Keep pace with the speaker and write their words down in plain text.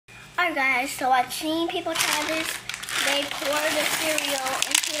Alright guys, so I've seen people try this. They pour the cereal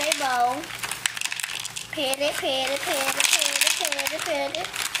into their bowl. Pit it.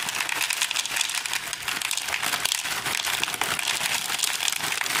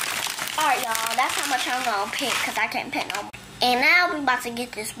 Alright y'all, that's how much I'm gonna pick because I can't pick no more. And now we're about to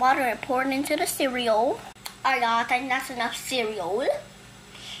get this water and pour it into the cereal. Alright y'all, I think that's enough cereal.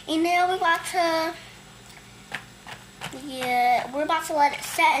 And now we're about to let it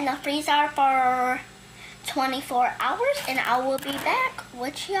set in the freezer for 24 hours, and I will be back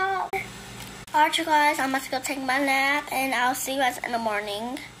with y'all. Alright you guys, I'm about to go take my nap, and I'll see you guys in the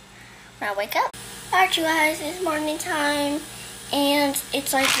morning when I wake up. Alright you guys, it's morning time, and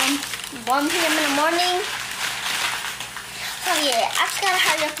it's like 1 p.m. in the morning. So yeah, I just gotta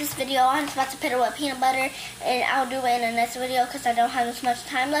hurry up this video. I'm just about to put it with peanut butter, and I'll do it in the next video because I don't have as much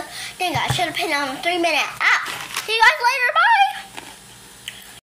time left. Dang, I should have put it on a 3-minute app. See you guys later, bye!